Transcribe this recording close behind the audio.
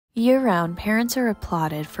Year-round, parents are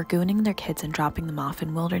applauded for gooning their kids and dropping them off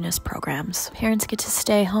in wilderness programs. Parents get to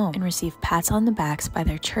stay home and receive pats on the backs by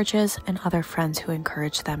their churches and other friends who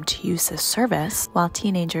encourage them to use this service, while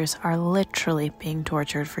teenagers are literally being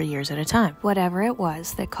tortured for years at a time. Whatever it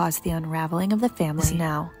was that caused the unraveling of the family is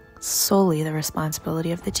now solely the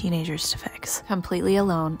responsibility of the teenagers to fix. Completely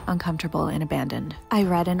alone, uncomfortable, and abandoned. I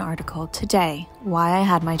read an article today, Why I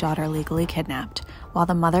Had My Daughter Legally Kidnapped, while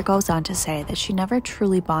the mother goes on to say that she never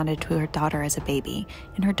truly bonded to her daughter as a baby,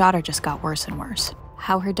 and her daughter just got worse and worse.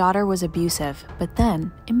 How her daughter was abusive, but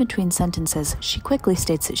then, in between sentences, she quickly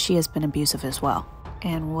states that she has been abusive as well.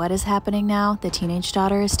 And what is happening now? The teenage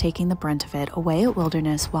daughter is taking the brunt of it away at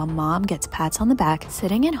Wilderness while mom gets pats on the back,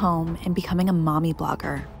 sitting at home and becoming a mommy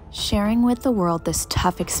blogger, sharing with the world this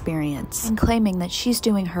tough experience and claiming that she's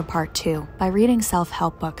doing her part too by reading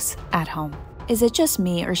self-help books at home. Is it just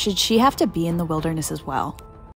me, or should she have to be in the wilderness as well?